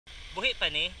Buhi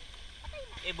pa ni?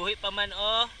 Buhi pa man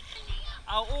oh.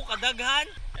 Oo, kadaghan.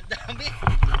 Ang dami.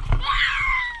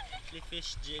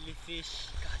 Jellyfish,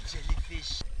 jellyfish. God,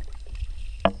 jellyfish.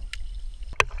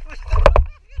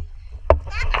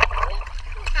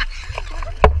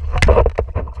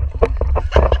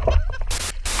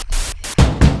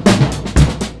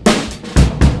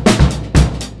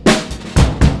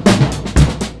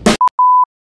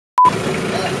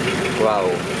 Wow.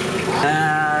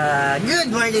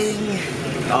 Good morning!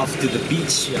 Off to the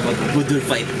beach. Mag-budol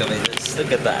fight kami.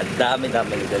 Look at that.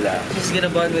 Dami-dami nagdala. Just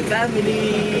gonna bond with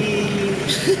family.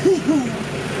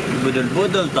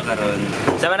 Budol-budol to karon.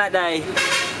 Sama na, Day.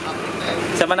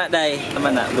 Sama na, Day.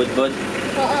 Sama na. Bud-bud.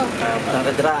 Oo.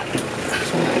 Nakadra.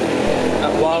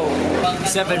 Wow.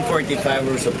 7:45.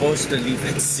 We're supposed to leave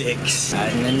at 6.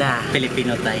 Ano na?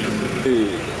 Filipino time.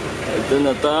 Ito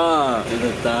na ta. Ito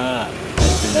na ta.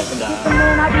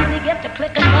 And I really get to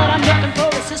clicking, but I'm looking for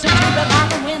a sister to the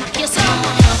bottom when I kiss her.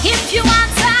 If you want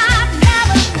some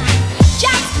never,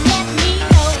 just let me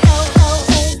know.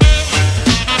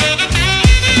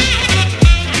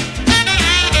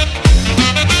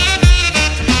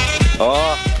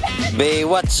 Oh, Bay,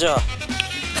 what's up?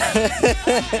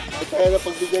 Kaya na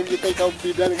pagbigyan kita ikaw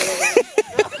bidal ka naman.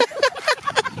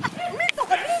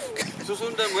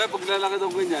 Susundan mo pag lalaki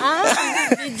daw ganyan.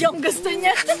 Video ang gusto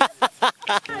niya.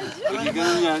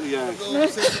 Ganun yan, yan.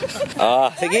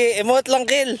 Oh, sige, emote lang,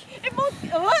 Kill. Emote?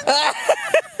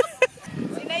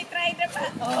 Sinay-try na pa.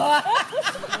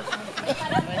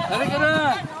 Hari ka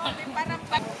na!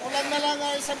 Ulan na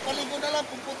lang, isang paligo na lang,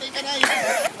 puputi ka na.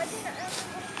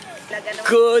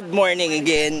 Good morning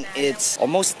again. It's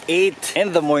almost 8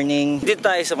 in the morning. Dito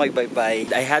tayo sa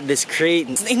Magbaybay. I had this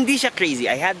hindi siya crazy.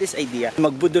 I had this idea.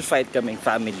 Magbudol fight kaming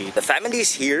family. The family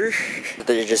is here.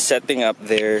 They're just setting up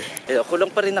there.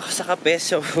 Kulang pa rin ako sa kape,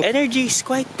 so energy is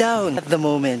quite down at the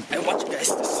moment. I want you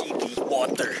guys to see the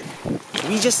water.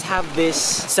 We just have this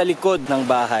sa likod ng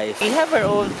bahay. We have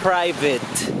our own private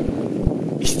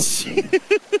beach.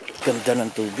 Ganda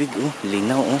ng tubig, oh.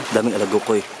 Linaw, oh. Daming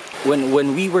alagokoy.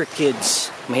 When we were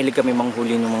kids, mahilig kami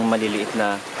manghuli ng mga maliliit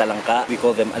na talangka. We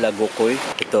call them alagokoy.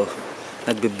 Ito,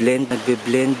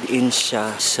 nagbe-blend in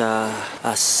siya sa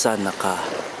asanaka.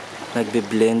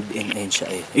 Nagbe-blend in siya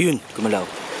eh. Ayun, kumalaw.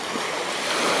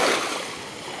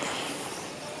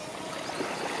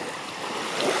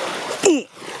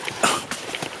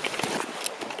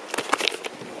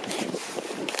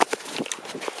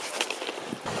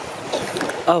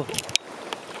 Oh.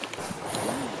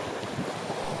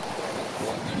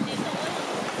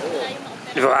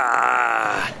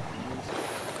 Wow.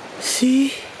 See?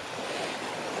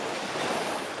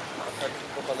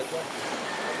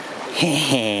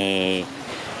 Hey,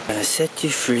 gonna set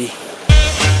you free.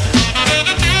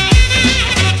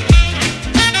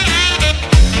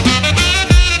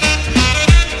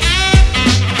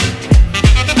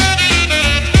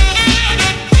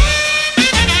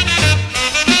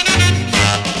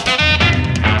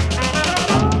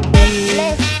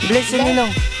 Bless the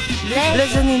Ninong.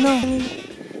 Bless the Ninong.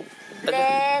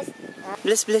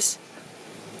 Bless.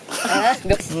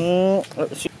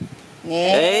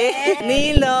 Eh,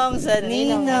 Ninong sa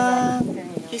Ninong.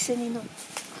 Kisa Ninong.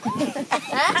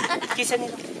 Kisa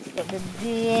Ninong.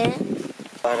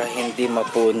 Para hindi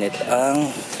mapunit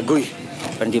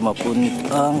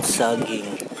ang saging.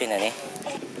 Okay na ni?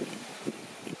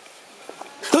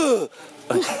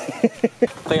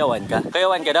 Kayawan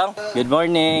ka dong? Good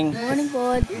morning. Good morning,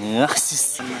 Bod.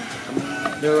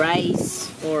 The rice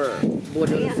for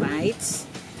budol fights.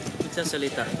 Sa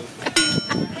salita.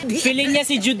 Feeling niya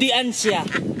si Judy Ann siya.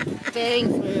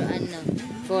 Preparing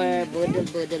for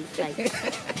budol fights.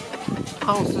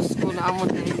 Houses ko na amon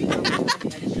na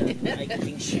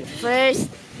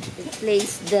First,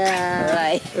 place the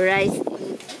rice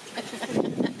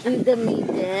in the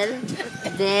middle.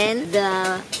 Then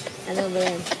ano ba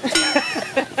yan?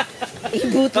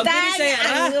 Ibutan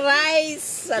ang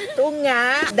rice sa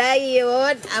tunga.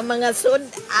 Dayon ang mga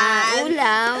sudan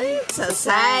ulam sa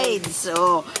side.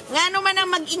 So, nga naman ang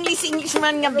mag-English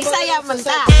man nga Bisaya man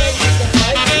ta.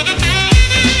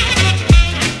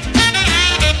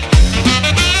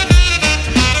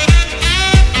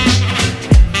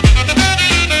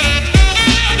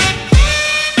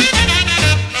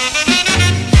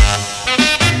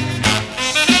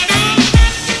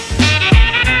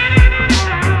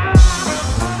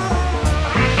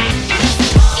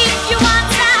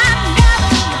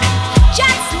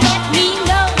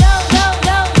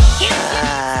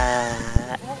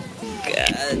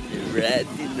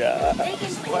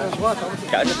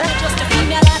 Just a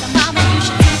female and a mama, you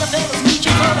should see the fellas meet you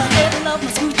for a little of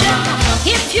my scoocher.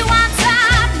 If you want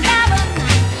some never,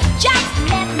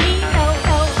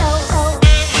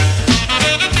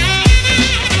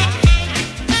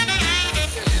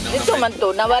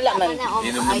 So, nawala man.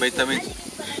 Inom ng vitamins.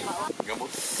 Gamot.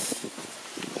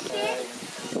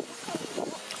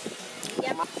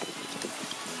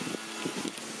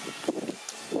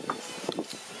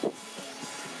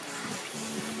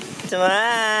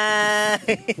 Smile!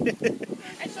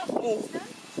 Oh,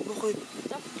 bakit?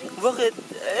 Bakit?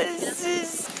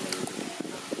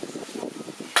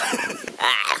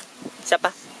 Isa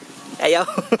pa? Ayaw.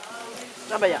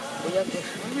 Sabaya.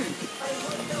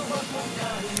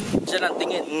 Siya lang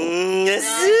tingin.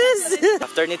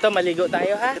 After nito, maligo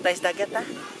tayo ha. Tayo sa dagat ha.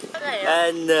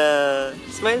 And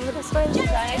smile mo na, smile.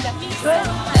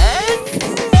 Smile.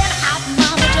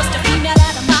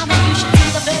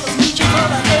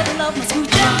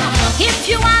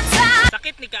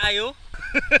 Sakit ni Kaayo.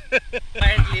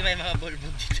 Apparently may mga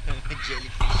bulbog dito, mga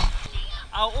jellyfish.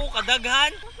 Oo,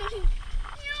 kadaghan.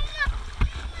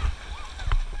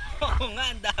 Oo nga,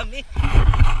 ang dami.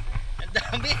 Ang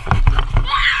dami.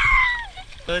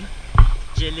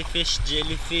 Jellyfish,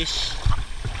 jellyfish.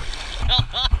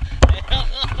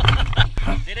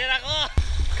 Dirira ko.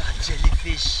 God,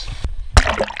 jellyfish.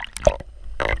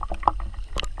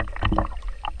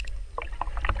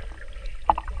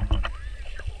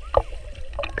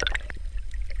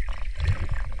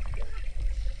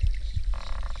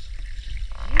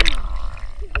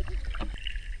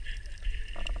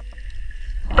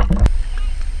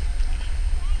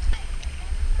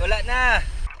 Wala na.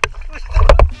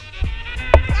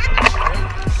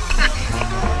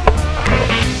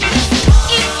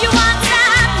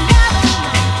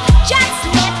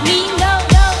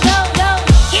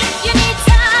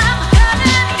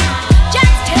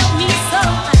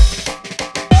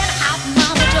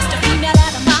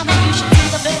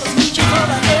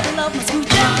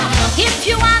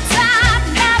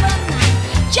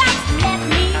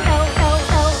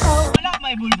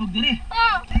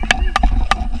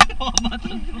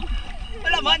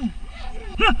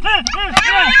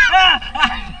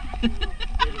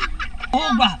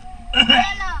 Oo ba?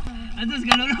 Ados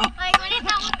ka lolo. Ay, kulit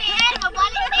na utihin.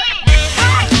 Mabalik ni.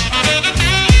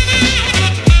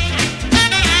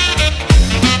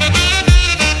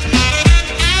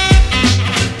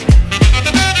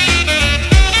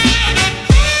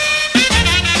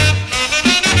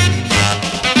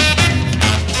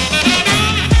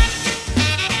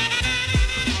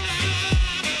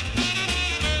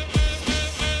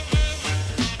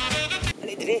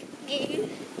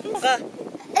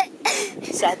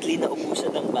 Sadly,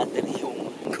 naubusan ng battery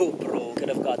yung GoPro. Could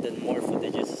have gotten more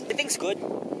footages. I think's good.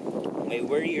 My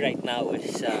worry right now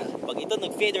is pag ito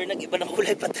nag-fade or nag-iba ng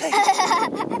kulay patay.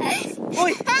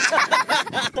 Uy!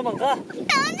 Tamang ka!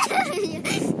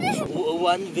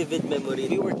 One vivid memory.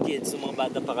 We were kids, so mga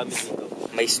bata pa kami dito.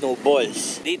 May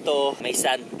snowballs. Dito, may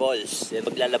sandballs.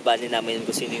 Paglalabanin namin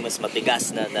kung sino yung mas matigas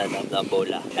na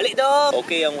bola. Hali dong!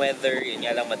 Okay ang weather. Yun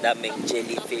nga lang madaming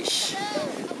jellyfish.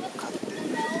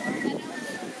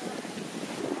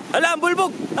 Hala, ang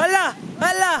bulbog! Hala!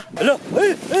 Hala! Hala!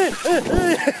 Uy!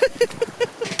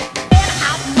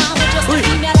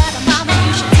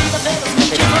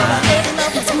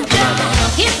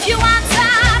 If you want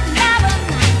some love,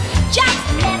 just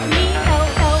let me know.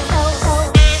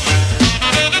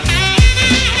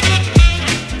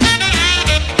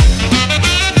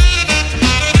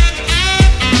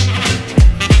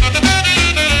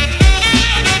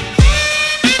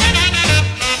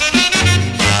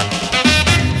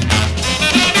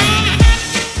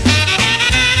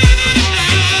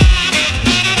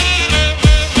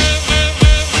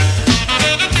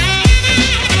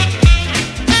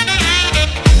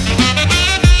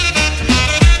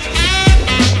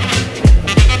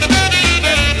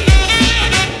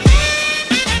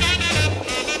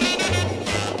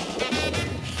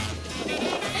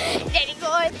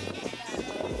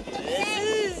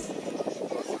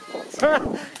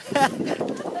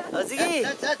 Oh, sige!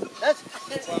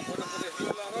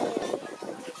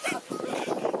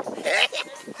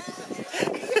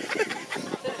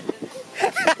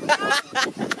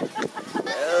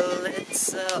 Well,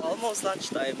 it's almost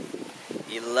lunchtime.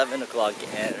 11 o'clock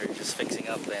and we're just fixing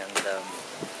up and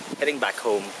heading back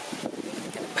home.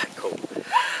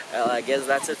 Well, I guess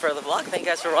that's it for the vlog. Thank you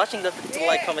guys for watching. Don't forget to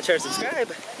like, comment, share,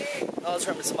 subscribe. Always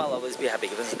remember to smile, always be happy.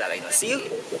 See you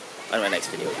on my next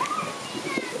video.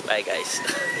 Bye guys.